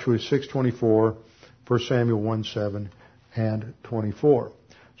in Joshua 6:24, 1 Samuel 1:7 and 24.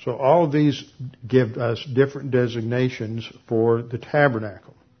 So all of these give us different designations for the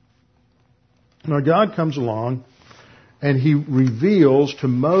tabernacle. Now God comes along and he reveals to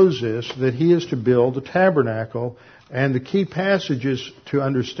Moses that he is to build the tabernacle. And the key passages to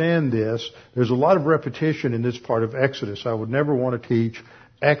understand this, there's a lot of repetition in this part of Exodus. I would never want to teach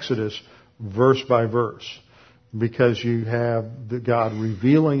Exodus verse by verse, because you have God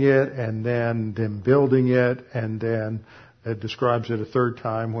revealing it and then them building it, and then it describes it a third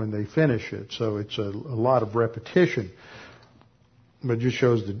time when they finish it. So it's a lot of repetition. But it just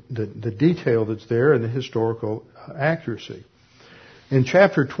shows the detail that's there and the historical accuracy. In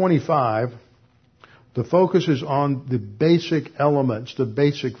chapter 25, the focus is on the basic elements, the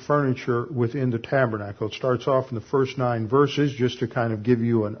basic furniture within the tabernacle. It starts off in the first 9 verses, just to kind of give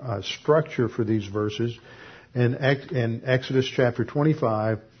you a structure for these verses. In Exodus chapter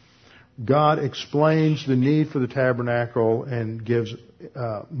 25, God explains the need for the tabernacle and gives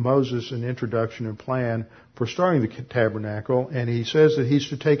Moses an introduction and plan for starting the tabernacle, and he says that he's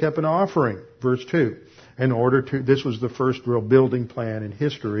to take up an offering, verse 2, this was the first real building plan in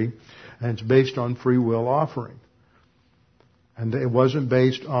history, and it's based on free will offering. And it wasn't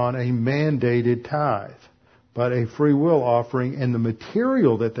based on a mandated tithe, but a free will offering, and the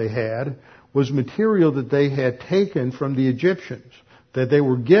material that they had was material that they had taken from the Egyptians, that they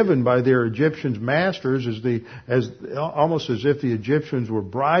were given by their Egyptian masters almost as if the Egyptians were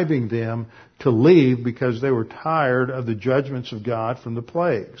bribing them to leave because they were tired of the judgments of God from the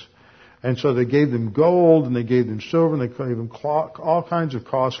plagues. And so they gave them gold, and they gave them silver, and they gave them all kinds of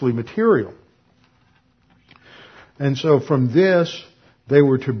costly material. And so from this, they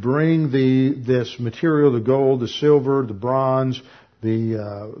were to bring this material, the gold, the silver, the bronze,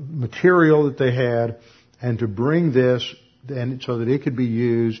 the material that they had, and to bring this and so that it could be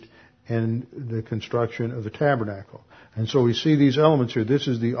used in the construction of the tabernacle. And so we see these elements here. This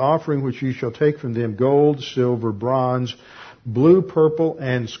is the offering which you shall take from them: gold, silver, bronze, blue, purple,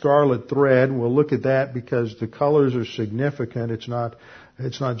 and scarlet thread. We'll look at that because the colors are significant. It's not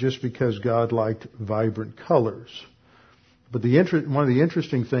just because God liked vibrant colors. But one of the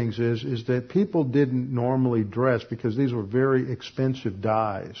interesting things is that people didn't normally dress, because these were very expensive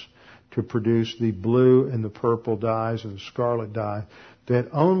dyes to produce the blue and the purple dyes and the scarlet dye, that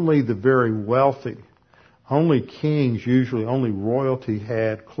only the very wealthy, only kings usually, only royalty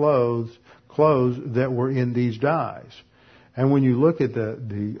had clothes that were in these dyes. And when you look at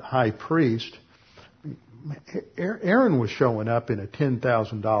the high priest, Aaron was showing up in a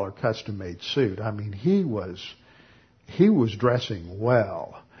 $10,000 custom-made suit. I mean, he was dressing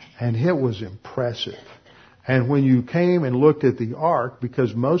well, and it was impressive. And when you came and looked at the ark,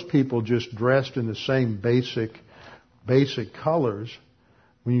 because most people just dressed in the same basic colors,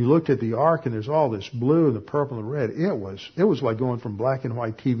 when you looked at the ark and there's all this blue and the purple and the red, it was like going from black and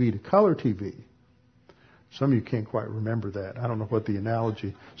white TV to color TV. Some of you can't quite remember that. I don't know what the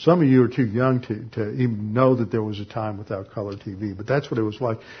analogy. Some of you are too young to even know that there was a time without color TV, but that's what it was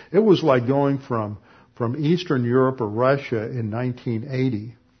like. It was like going from Eastern Europe or Russia in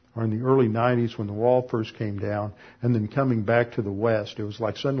 1980 or in the early 90s when the wall first came down, and then coming back to the West. It was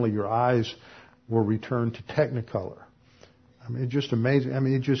like suddenly your eyes were returned to Technicolor. I mean, it's just amazing. I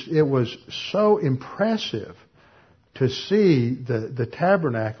mean, it was so impressive to see the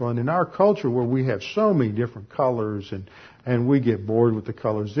tabernacle. And in our culture where we have so many different colors and we get bored with the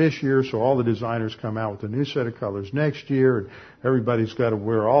colors this year, so all the designers come out with a new set of colors next year, and everybody's got to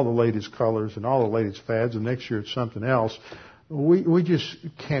wear all the latest colors and all the latest fads, and next year it's something else. We just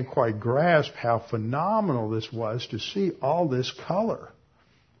can't quite grasp how phenomenal this was to see all this color.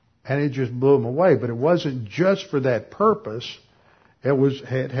 And it just blew them away. But it wasn't just for that purpose.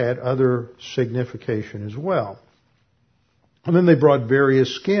 It had other signification as well. And then they brought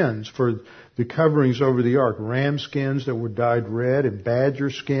various skins for the coverings over the ark. Ram skins that were dyed red and badger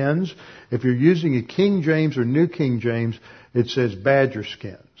skins. If you're using a King James or New King James, it says badger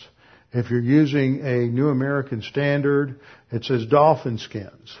skins. If you're using a New American Standard, it says dolphin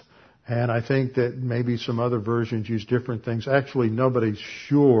skins. And I think that maybe some other versions use different things. Actually, nobody's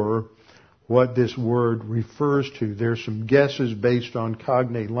sure what this word refers to. There's some guesses based on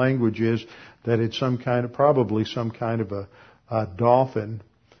cognate languages that it's probably some kind of a dolphin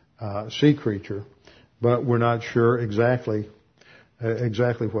sea creature, but we're not sure exactly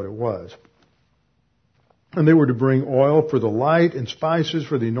what it was. And they were to bring oil for the light and spices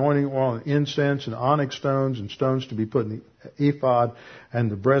for the anointing oil and incense and onyx stones and stones to be put in the ephod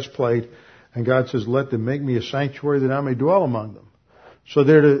and the breastplate. And God says, let them make me a sanctuary that I may dwell among them. So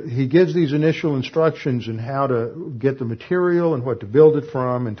he gives these initial instructions in how to get the material and what to build it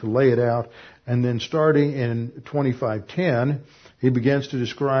from and to lay it out. And then starting in 25:10, he begins to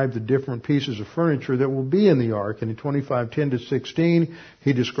describe the different pieces of furniture that will be in the ark. And in 25:10 to 16,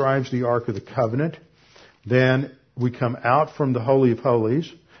 he describes the Ark of the Covenant. Then we come out from the Holy of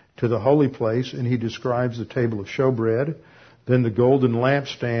Holies to the holy place, and he describes the table of showbread, then the golden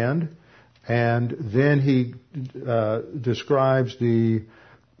lampstand, and then he describes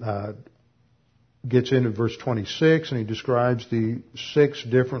gets into verse 26, and he describes the 6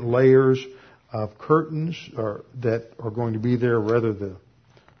 different layers of curtains that are going to be there, rather the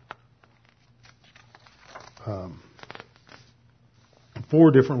 4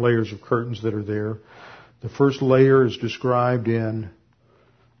 different layers of curtains that are there. The first layer is described in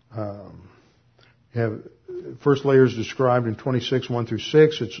 26, 1 through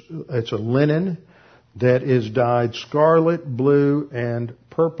 6. It's a linen that is dyed scarlet, blue, and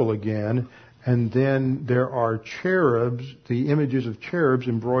purple again. And then there are cherubs, the images of cherubs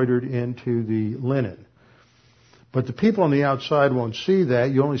embroidered into the linen. But the people on the outside won't see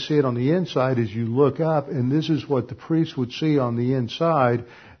that. You only see it on the inside as you look up. And this is what the priests would see on the inside,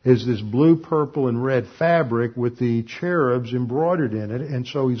 is this blue, purple, and red fabric with the cherubs embroidered in it. And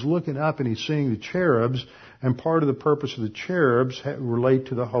so he's looking up and he's seeing the cherubs, and part of the purpose of the cherubs relate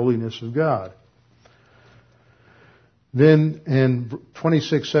to the holiness of God. Then in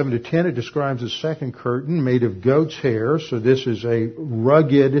 26, 7 to 10, it describes a second curtain made of goat's hair. So this is a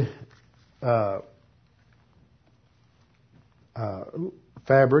rugged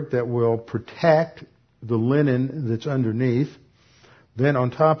fabric that will protect the linen that's underneath. Then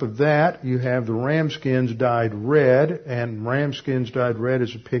on top of that, you have the ram skins dyed red, and ram skins dyed red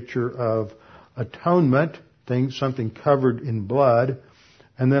is a picture of atonement, something covered in blood.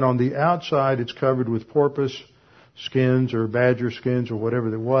 And then on the outside, it's covered with porpoise skins or badger skins or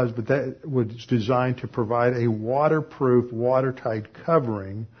whatever it was, but that was designed to provide a waterproof, watertight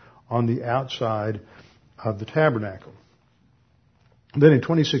covering on the outside of the tabernacle. Then in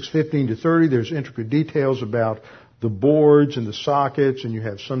 26:15 to 30, there's intricate details about the boards and the sockets, and you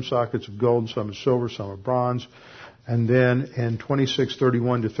have some sockets of gold, some of silver, some of bronze. And then in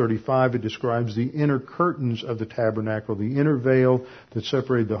 26:31 to 35, it describes the inner curtains of the tabernacle, the inner veil that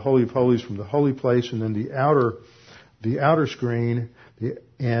separated the Holy of Holies from the holy place, and then the outer screen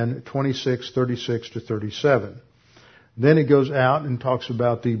in 26:36 to 37. Then it goes out and talks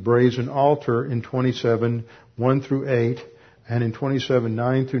about the brazen altar in 27:1 through 8, and in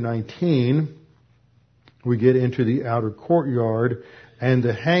 27:9 through 19, we get into the outer courtyard and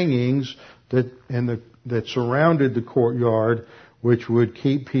the hangings that surrounded the courtyard, which would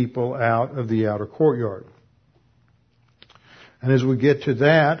keep people out of the outer courtyard. And as we get to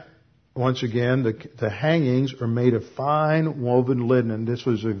that, once again, the hangings are made of fine woven linen. This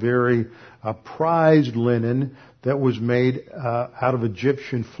was a very prized linen that was made out of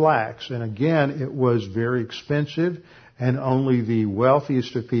Egyptian flax. And again, it was very expensive, and only the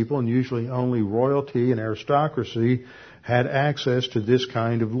wealthiest of people, and usually only royalty and aristocracy, had access to this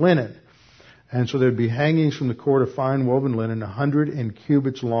kind of linen. And so there'd be hangings from the cord of fine woven linen, 100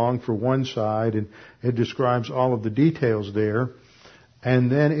 cubits long for one side, and it describes all of the details there.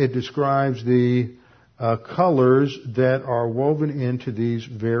 And then it describes the colors that are woven into these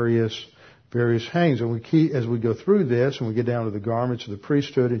various hangings. And as we go through this, and we get down to the garments of the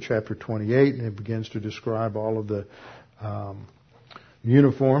priesthood in chapter 28, and it begins to describe all of the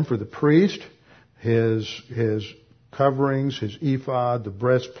uniform for the priest, his coverings, his ephod, the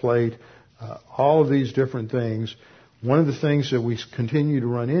breastplate, all of these different things. One of the things that we continue to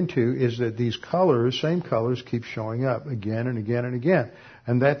run into is that these colors, same colors, keep showing up again and again and again.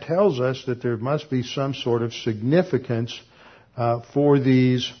 And that tells us that there must be some sort of significance for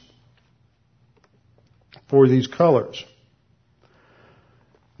these colors.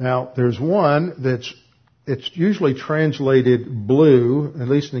 Now, there's one it's usually translated blue, at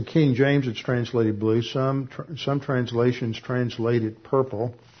least in the King James it's translated blue. Some translations translate it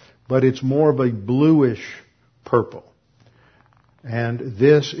purple, but it's more of a bluish purple. And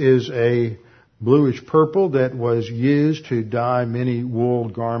this is a bluish purple that was used to dye many wool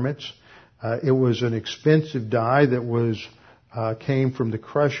garments. It was an expensive dye that came from the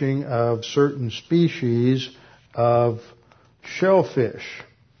crushing of certain species of shellfish.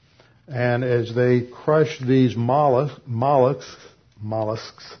 And as they crushed these mollusks,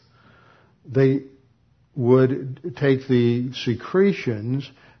 they would take the secretions,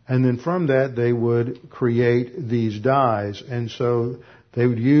 and then from that they would create these dyes. And so they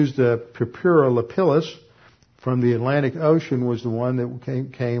would use the Purpura lapillus from the Atlantic Ocean, was the one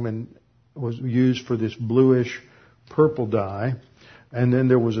that came and was used for this bluish purple dye. And then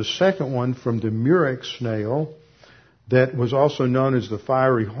there was a second one from the Murex snail that was also known as the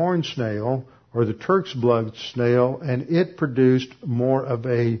fiery horn snail or the Turk's blood snail, and it produced more of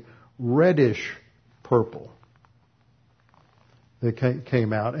a reddish purple that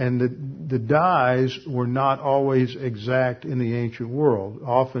came out. And the dyes were not always exact in the ancient world.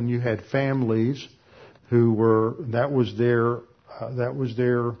 Often you had families that was their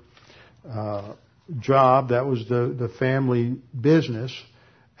job, that was the family business,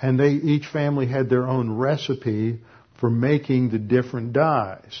 and each family had their own recipe for making the different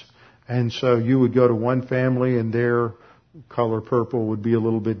dyes. And so you would go to one family and their color purple would be a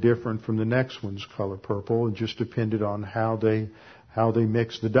little bit different from the next one's color purple. It just depended on how they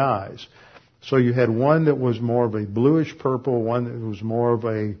mixed the dyes. So you had one that was more of a bluish purple, one that was more of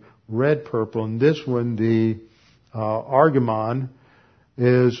a red purple, and this one, the argamon,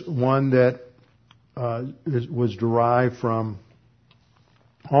 is one that was derived from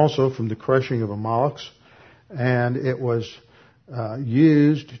the crushing of a mollusk, and it was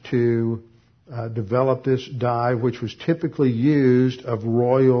used to develop this dye, which was typically used of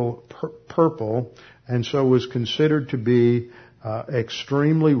royal purple, and so was considered to be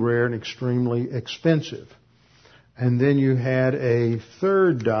extremely rare and extremely expensive. And then you had a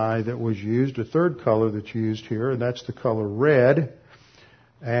third dye that was used, a third color that's used here, and that's the color red.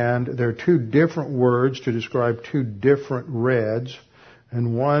 And there are two different words to describe two different reds.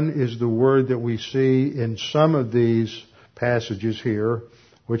 And one is the word that we see in some of these passages here,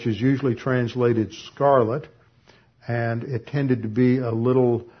 which is usually translated scarlet. And it tended to be a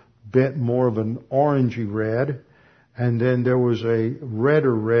little bit more of an orangey red. And then there was a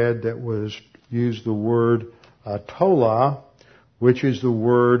redder red that was used the word tola, which is the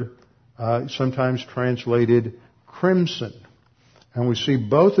word sometimes translated crimson. And we see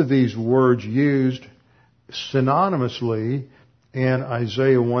both of these words used synonymously in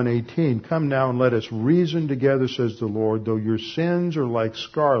Isaiah 1:18. Come now and let us reason together, says the Lord. Though your sins are like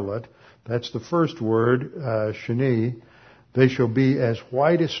scarlet, that's the first word, shani, they shall be as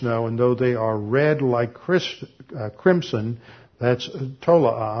white as snow, and though they are red like crimson, that's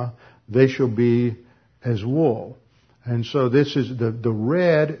tola'ah, they shall be as wool. And so this is the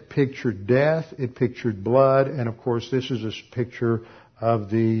red pictured death, it pictured blood, and of course this is a picture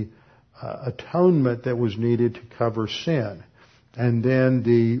of the atonement that was needed to cover sin. And then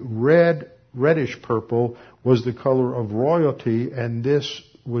the reddish purple was the color of royalty, and this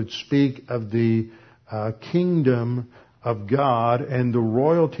would speak of the kingdom of God and the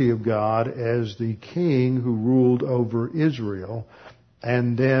royalty of God as the king who ruled over Israel.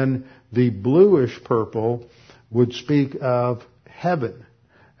 And then the bluish purple would speak of heaven,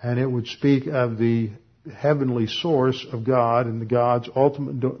 and it would speak of the heavenly source of God, and the God's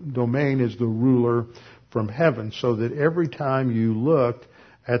ultimate domain is the ruler from heaven, so that every time you looked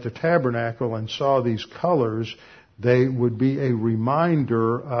at the tabernacle and saw these colors, they would be a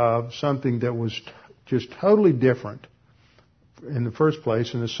reminder of something that was just totally different in the first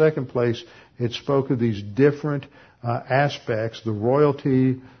place. In the second place, it spoke of these different aspects, the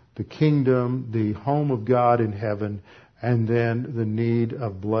royalty, the kingdom, the home of God in heaven, and then the need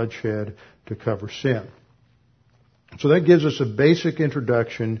of bloodshed to cover sin. So that gives us a basic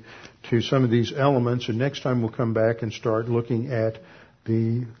introduction to some of these elements, and next time we'll come back and start looking at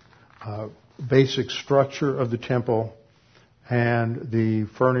the basic structure of the temple and the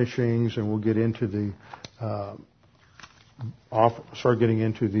furnishings, and we'll get into the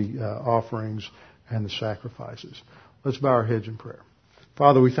offerings and the sacrifices. Let's bow our heads in prayer.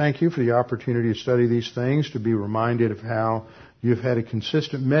 Father, we thank you for the opportunity to study these things, to be reminded of how you've had a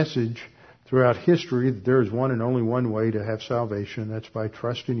consistent message throughout history that there is one and only one way to have salvation, and that's by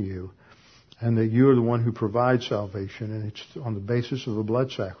trusting you, and that you are the one who provides salvation, and it's on the basis of a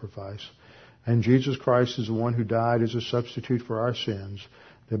blood sacrifice. And Jesus Christ is the one who died as a substitute for our sins,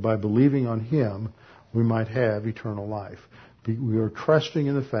 that by believing on him, we might have eternal life. We are trusting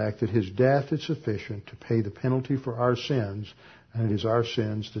in the fact that his death is sufficient to pay the penalty for our sins, and it is our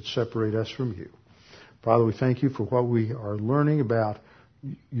sins that separate us from you. Father, we thank you for what we are learning about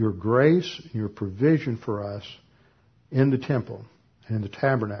your grace, your provision for us in the temple and in the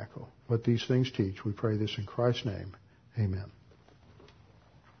tabernacle, what these things teach. We pray this in Christ's name. Amen.